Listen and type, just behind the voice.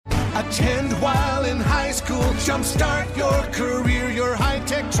Attend while in high school. Jumpstart your career. Your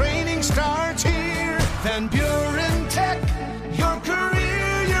high-tech training starts here. Van Buren Tech. Your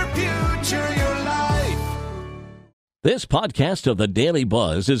career, your future, your life. This podcast of the Daily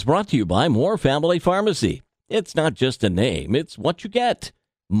Buzz is brought to you by More Family Pharmacy. It's not just a name, it's what you get.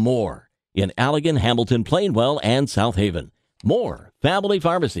 More in Allegan, Hamilton, Plainwell, and South Haven. More Family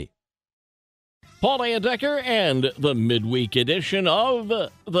Pharmacy. Paul A. Decker and the midweek edition of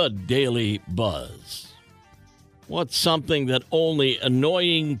the Daily Buzz. What's something that only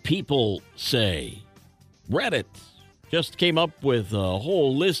annoying people say? Reddit just came up with a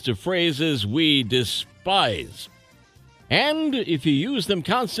whole list of phrases we despise. And if you use them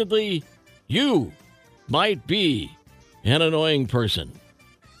constantly, you might be an annoying person.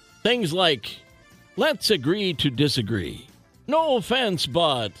 Things like, let's agree to disagree. No offense,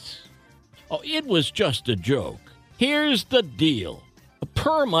 but... oh, it was just a joke. Here's the deal.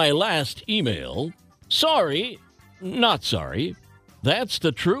 Per my last email, sorry, not sorry. That's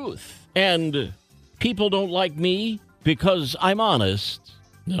the truth. And people don't like me because I'm honest.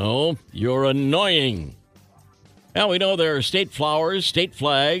 No, you're annoying. Now, we know there are state flowers, state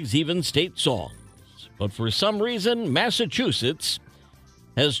flags, even state songs. But for some reason, Massachusetts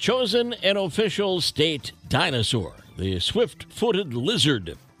has chosen an official state dinosaur. The swift-footed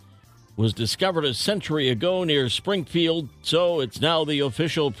lizard was discovered a century ago near Springfield, so it's now the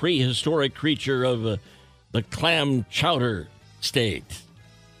official prehistoric creature of the clam chowder state.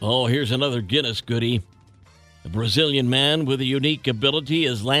 Oh, here's another Guinness goodie. A Brazilian man with a unique ability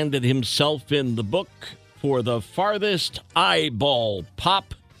has landed himself in the book for the farthest eyeball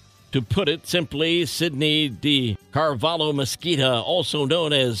pop. To put it simply, Sidney de Carvalho Mesquita, also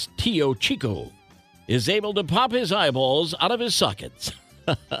known as Tio Chico, is able to pop his eyeballs out of his sockets.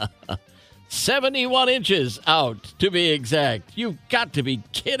 71 inches out, to be exact. You've got to be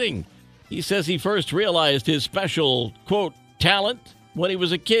kidding. He says he first realized his special, quote, talent when he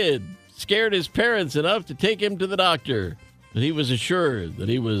was a kid. Scared his parents enough to take him to the doctor. But he was assured that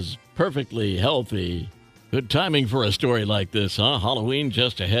he was perfectly healthy. Good timing for a story like this, huh? Halloween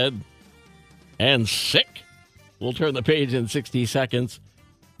just ahead. And sick. We'll turn the page in 60 seconds.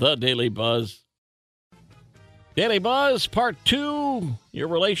 The Daily Buzz. Daily Buzz, Part 2. Your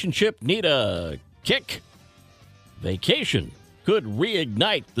relationship need a kick? Vacation could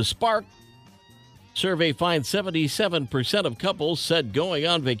reignite the spark. Survey finds 77% of couples said going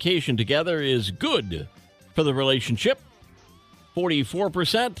on vacation together is good for the relationship.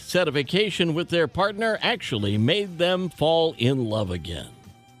 44% said a vacation with their partner actually made them fall in love again.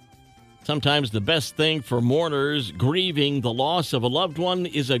 Sometimes the best thing for mourners grieving the loss of a loved one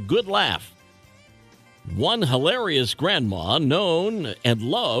is a good laugh. One hilarious grandma, known and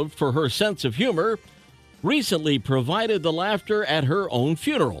loved for her sense of humor, recently provided the laughter at her own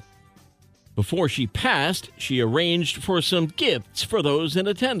funeral. Before she passed, she arranged for some gifts for those in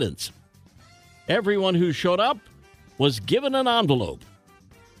attendance. Everyone who showed up was given an envelope.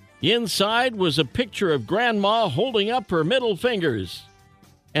 Inside was a picture of Grandma holding up her middle fingers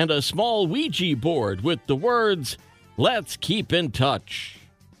and a small Ouija board with the words, "Let's keep in touch."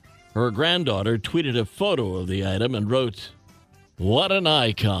 Her granddaughter tweeted a photo of the item and wrote, "What an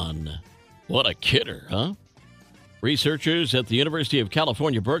icon. What a kidder, huh?" Researchers at the University of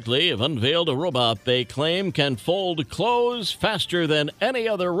California, Berkeley have unveiled a robot they claim can fold clothes faster than any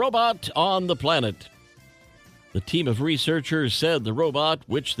other robot on the planet. The team of researchers said the robot,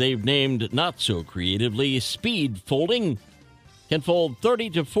 which they've named not so creatively Speed Folding, can fold 30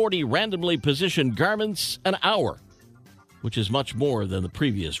 to 40 randomly positioned garments an hour, which is much more than the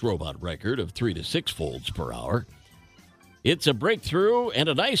previous robot record of 3 to 6 folds per hour. It's a breakthrough and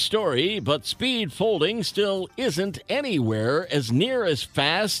a nice story, but speed folding still isn't anywhere as near as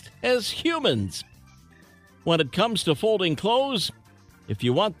fast as humans. When it comes to folding clothes, if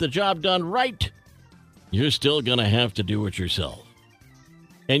you want the job done right, you're still going to have to do it yourself.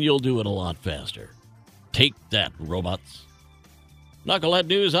 And you'll do it a lot faster. Take that, robots. Knucklehead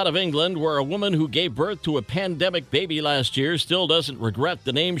news out of England, where a woman who gave birth to a pandemic baby last year still doesn't regret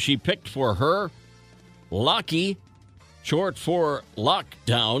the name she picked for her. Lockie, short for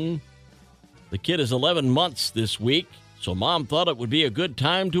lockdown. The kid is 11 months this week, so Mom thought it would be a good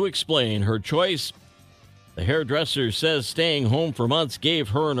time to explain her choice. The hairdresser says staying home for months gave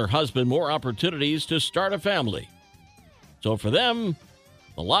her and her husband more opportunities to start a family. So for them,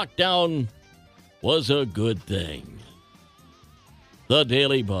 the lockdown was a good thing. The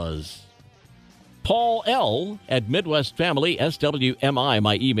Daily Buzz. Paul L. at Midwest Family, SWMI,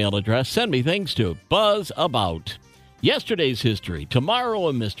 my email address. Send me things to Buzz About. Yesterday's history, tomorrow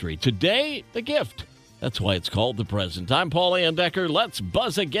a mystery, today a gift. That's why it's called the present. I'm Paul Andecker. Let's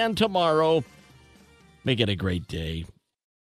buzz again tomorrow. Make it a great day.